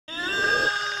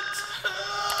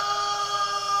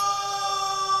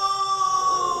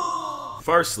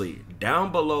Firstly,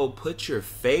 down below, put your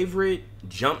favorite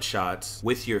jump shots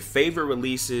with your favorite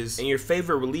releases and your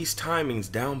favorite release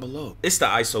timings down below. It's the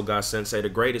ISO God Sensei, the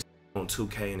greatest on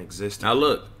 2K in existence. Now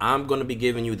look, I'm gonna be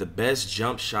giving you the best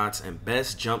jump shots and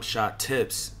best jump shot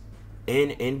tips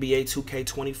in NBA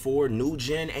 2K24, new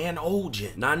gen and old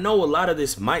gen. Now I know a lot of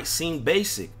this might seem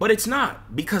basic, but it's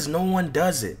not, because no one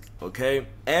does it, okay?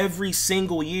 Every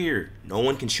single year, no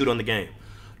one can shoot on the game.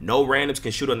 No randoms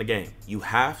can shoot on the game. You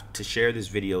have to share this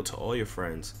video to all your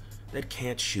friends that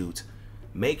can't shoot.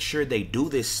 Make sure they do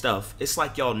this stuff. It's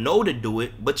like y'all know to do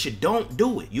it, but you don't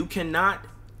do it. You cannot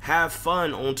have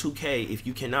fun on 2K if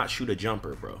you cannot shoot a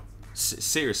jumper, bro.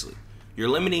 Seriously, you're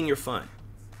limiting your fun.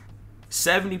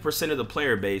 70% of the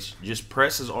player base just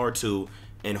presses R2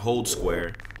 and holds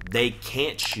square. They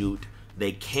can't shoot,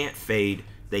 they can't fade,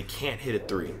 they can't hit a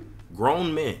three.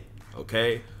 Grown men,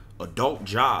 okay? Adult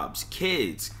jobs,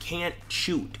 kids can't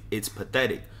shoot. It's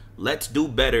pathetic. Let's do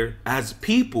better as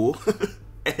people.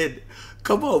 And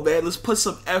come on, man, let's put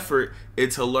some effort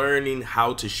into learning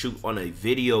how to shoot on a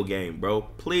video game, bro.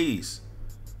 Please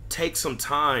take some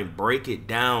time, break it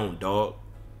down, dog.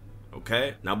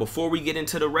 Okay, now before we get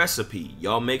into the recipe,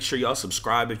 y'all make sure y'all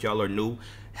subscribe if y'all are new.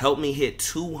 Help me hit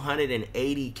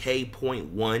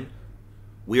 280K.1.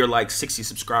 We are like 60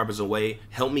 subscribers away.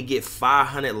 Help me get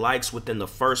 500 likes within the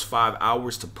first 5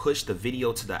 hours to push the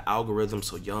video to the algorithm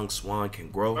so young Swan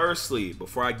can grow. Firstly,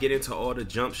 before I get into all the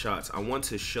jump shots, I want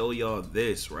to show y'all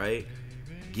this, right?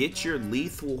 Get your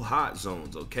lethal hot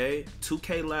zones, okay?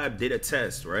 2K Lab did a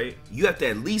test, right? You have to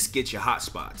at least get your hot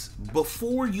spots.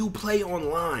 Before you play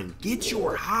online, get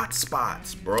your hot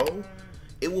spots, bro.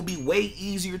 It will be way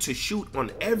easier to shoot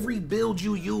on every build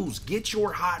you use. Get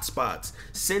your hot spots.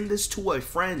 Send this to a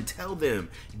friend. Tell them,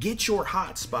 get your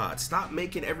hot spots. Stop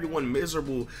making everyone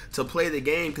miserable to play the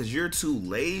game because you're too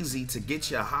lazy to get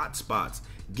your hot spots.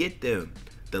 Get them.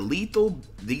 The lethal,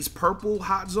 these purple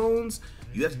hot zones,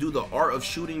 you have to do the art of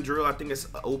shooting drill. I think it's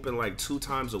open like 2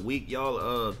 times a week.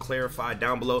 Y'all clarify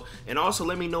down below. And also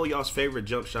let me know y'all's favorite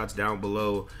jump shots down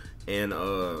below and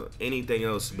anything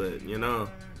else, but you know.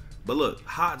 But look,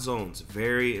 hot zones,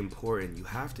 very important. You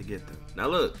have to get them. Now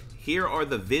look, here are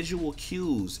the visual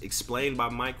cues explained by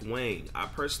Mike Wang. I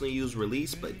personally use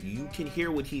release, but you can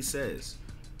hear what he says.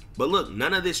 But look,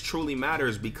 none of this truly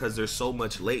matters because there's so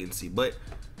much latency. But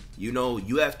you know,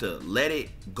 you have to let it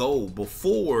go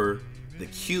before the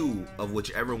cue of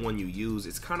whichever one you use.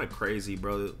 It's kind of crazy,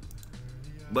 bro.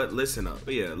 But listen up.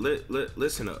 Yeah,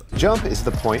 listen up. Jump is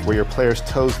the point where your player's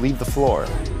toes leave the floor.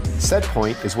 Set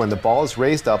point is when the ball is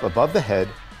raised up above the head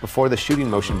before the shooting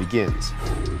motion begins.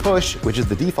 Push, which is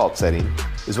the default setting,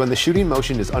 is when the shooting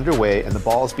motion is underway and the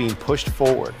ball is being pushed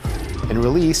forward. And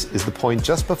release is the point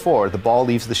just before the ball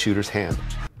leaves the shooter's hand.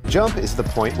 Jump is the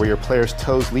point where your player's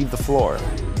toes leave the floor.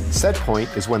 Set point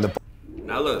is when the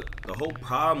Now look, the whole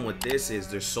problem with this is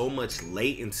there's so much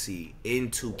latency in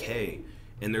 2K.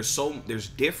 And there's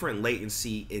different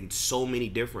latency in so many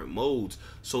different modes.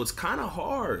 So it's kind of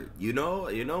hard, you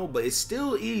know, but it's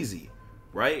still easy,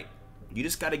 right? You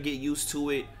just got to get used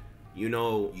to it. You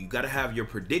know, you got to have your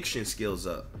prediction skills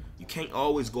up. You can't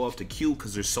always go off the cue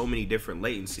because there's so many different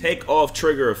latencies. Take off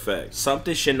trigger effect.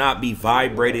 Something should not be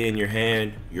vibrating in your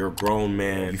hand. You're a grown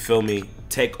man. You feel me?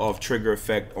 Take off trigger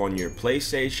effect on your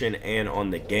PlayStation and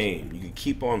on the game. You can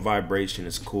keep on vibration,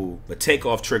 it's cool. But take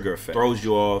off trigger effect. Throws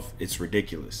you off. It's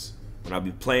ridiculous. When I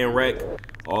be playing rec,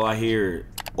 all I hear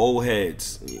old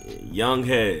heads, young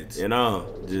heads, you know,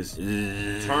 just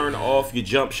turn off your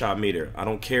jump shot meter. I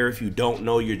don't care if you don't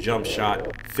know your jump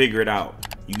shot, figure it out.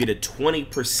 You get a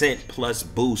 20% plus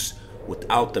boost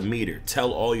without the meter.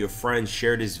 Tell all your friends,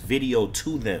 share this video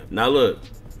to them. Now look,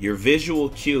 your visual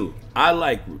cue. I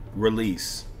like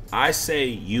release. I say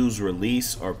use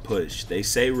release or push. They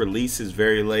say release is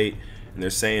very late and they're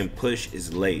saying push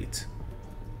is late.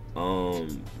 I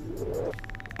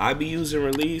be using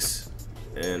release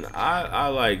and I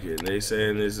like it. They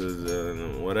saying this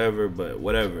is whatever, but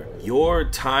whatever. Your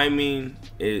timing,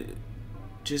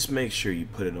 just make sure you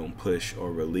put it on push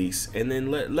or release and then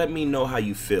let me know how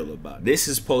you feel about it. This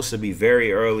is supposed to be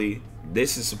very early.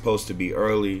 This is supposed to be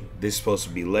early. This is supposed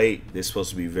to be late. This is supposed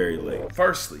to be very late.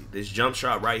 Firstly, this jump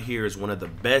shot right here is one of the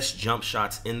best jump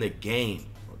shots in the game,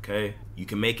 okay? You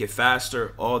can make it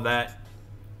faster, all that.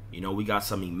 You know, we got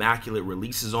some immaculate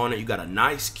releases on it. You got a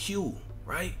nice cue,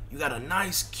 right? You got a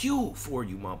nice cue for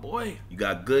you, my boy. You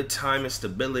got good time and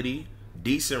stability,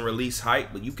 decent release height,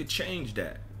 but you could change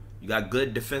that. You got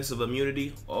good defensive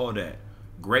immunity, all that.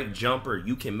 Great jumper.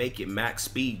 You can make it max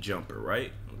speed jumper,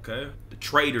 right? Okay. The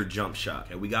trader jump shot.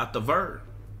 And we got the vert.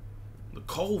 The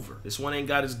Culver. This one ain't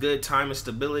got as good time and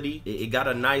stability. It got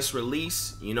a nice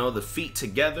release, you know, the feet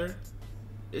together.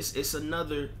 It's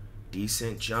another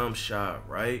decent jump shot,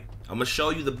 right? I'm gonna show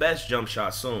you the best jump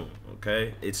shot soon,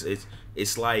 okay?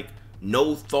 It's like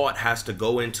no thought has to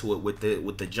go into it with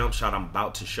the jump shot I'm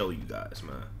about to show you guys,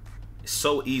 man. It's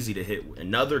so easy to hit with.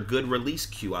 Another good release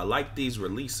cue. I like these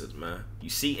releases, man. You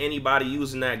see anybody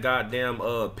using that goddamn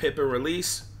pip and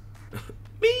release?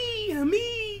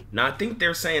 me. Now I think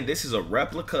they're saying this is a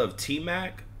replica of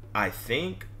T-Mac, I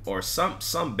think, or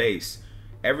some base.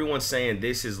 Everyone's saying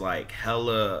this is like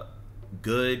hella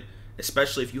good,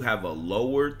 especially if you have a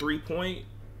lower 3-point.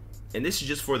 And this is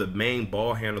just for the main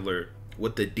ball handler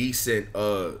with the decent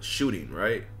shooting,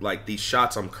 right? Like these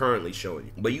shots I'm currently showing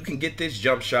you. But you can get this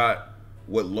jump shot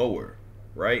with lower,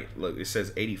 right? Look, it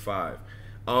says 85.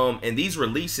 And these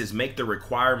releases make the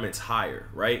requirements higher,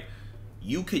 right?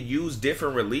 You could use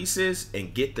different releases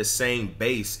and get the same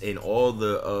base in all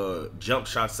the jump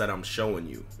shots that I'm showing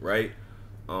you, right?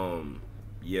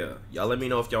 Yeah, y'all let me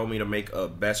know if y'all want me to make a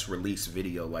best release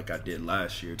video like I did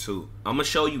last year too. I'm gonna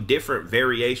show you different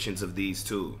variations of these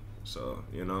too. So,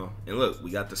 you know, and look, we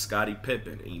got the Scottie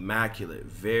Pippen, immaculate,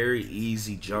 very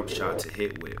easy jump shot to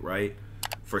hit with, right?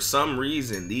 For some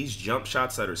reason, these jump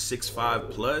shots that are 6'5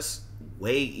 plus,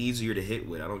 way easier to hit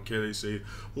with. I don't care, they say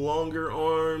longer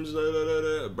arms,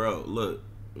 bro. Look,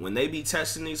 when they be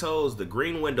testing these hoes, the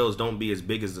green windows don't be as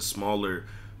big as the smaller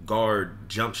guard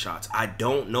jump shots. I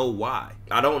don't know why.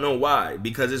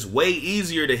 Because it's way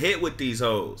easier to hit with these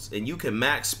hoes, and you can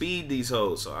max speed these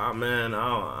hoes. So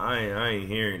I ain't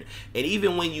hearing it. And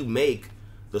even when you make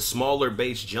the smaller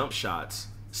base jump shots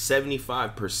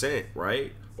 75%,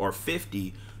 right, or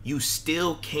 50, you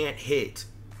still can't hit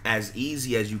as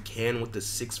easy as you can with the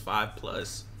 6'5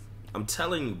 plus. I'm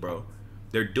telling you, bro,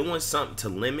 they're doing something to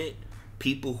limit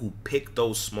people who pick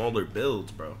those smaller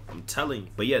builds, bro. I'm telling you.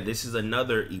 But yeah, this is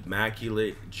another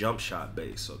immaculate jump shot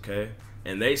base, okay?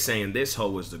 And they saying this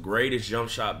hoe is the greatest jump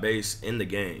shot base in the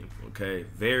game, okay?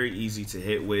 Very easy to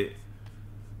hit with.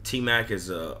 T-Mac is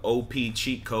a OP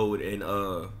cheat code in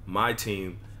my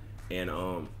team.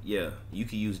 And yeah, you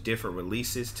can use different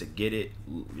releases to get it,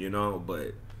 you know,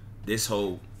 but this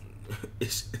hoe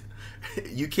is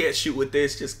you can't shoot with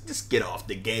this. Just get off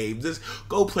the game. Just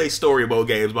go play story mode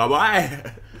games, my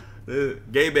boy.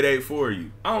 Game it ain't for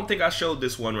you. I don't think I showed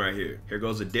this one right here. Here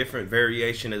goes a different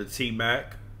variation of the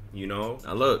T-Mac, you know.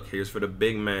 Now look, here's for the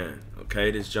big man.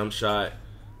 Okay, this jump shot.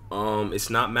 It's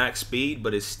not max speed,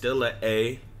 but it's still an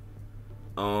A.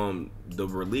 The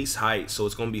release height, so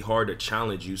it's gonna be hard to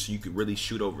challenge you, so you could really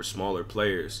shoot over smaller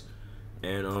players.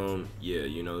 And yeah,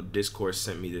 you know, Discord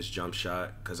sent me this jump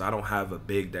shot because I don't have a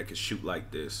big that can shoot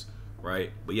like this,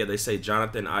 right? But yeah, they say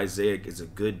Jonathan Isaac is a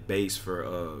good base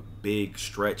for big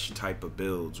stretch type of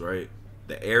builds, right?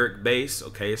 The Eric base,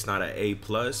 okay, it's not an A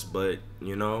plus, but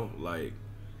you know, like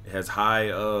it has high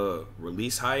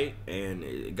release height and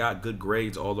it got good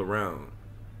grades all around.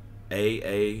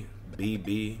 A,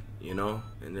 B, you know,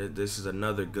 and this is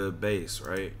another good base,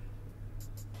 right?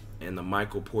 And the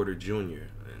Michael Porter Jr.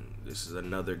 This is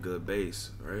another good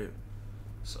base, right?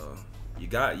 So you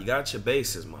got your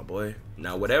bases, my boy.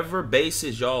 Now whatever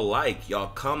bases y'all like, y'all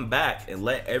come back and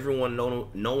let everyone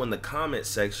know in the comment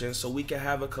section, so we can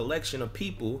have a collection of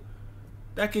people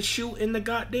that can shoot in the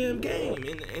goddamn game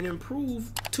and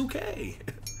improve 2K.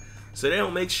 So they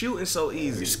don't make shooting so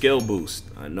easy. Skill boost.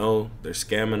 I know they're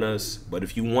scamming us, but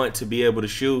if you want to be able to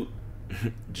shoot,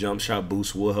 jump shot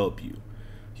boost will help you.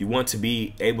 You want to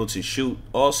be able to shoot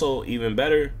also even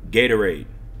better, Gatorade,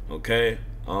 okay?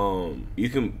 You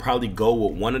can probably go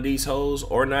with one of these hoes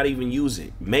or not even use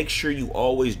it. Make sure you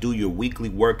always do your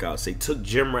weekly workouts. They took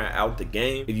gym rat out the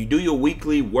game. If you do your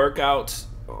weekly workouts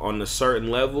on a certain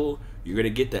level, you're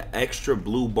gonna get the extra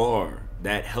blue bar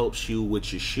that helps you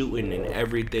with your shooting and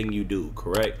everything you do,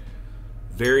 correct?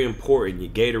 Very important. Your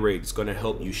Gatorade is gonna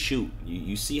help you shoot.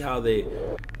 You see how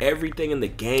everything in the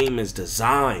game is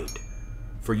designed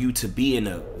for you to be in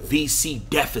a VC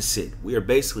deficit. We are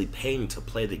basically paying to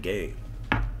play the game.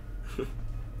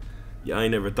 Y'all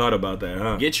ain't never thought about that,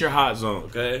 huh? Get your hot zone,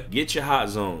 okay? Get your hot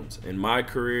zones. In my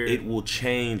career, it will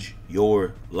change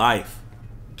your life.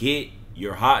 Get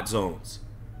your hot zones.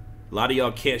 A lot of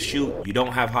y'all can't shoot. You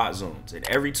don't have hot zones. In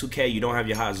every 2K, you don't have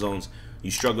your hot zones. You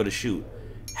struggle to shoot.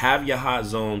 Have your hot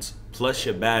zones plus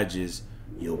your badges.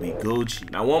 You'll be Gucci.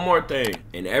 Now one more thing,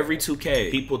 in every 2K,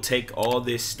 people take all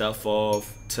this stuff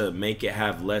off to make it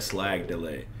have less lag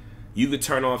delay. You could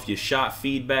turn off your shot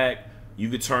feedback, you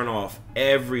could turn off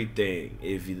everything.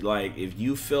 If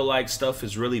you feel like stuff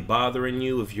is really bothering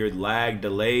you, if you're lag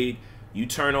delayed, you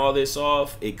turn all this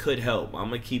off, it could help. I'm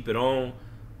gonna keep it on,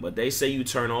 But they say you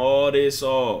turn all this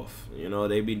off. You know,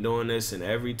 they be doing this in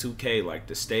every 2K, like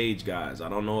the stage guys. I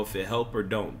don't know if it help or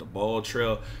don't. The ball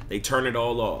trail, they turn it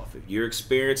all off. If you're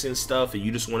experiencing stuff and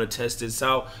you just want to test this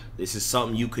out, this is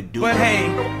something you could do. But hey,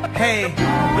 here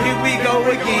we go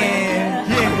again.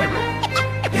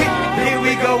 Yeah. Here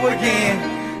we go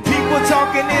again. People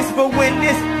talking this, but when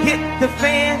this hit the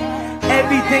fan,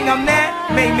 everything I'm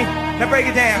at made me. Now break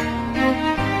it down.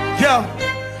 Yo,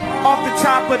 off the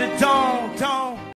top of the dome.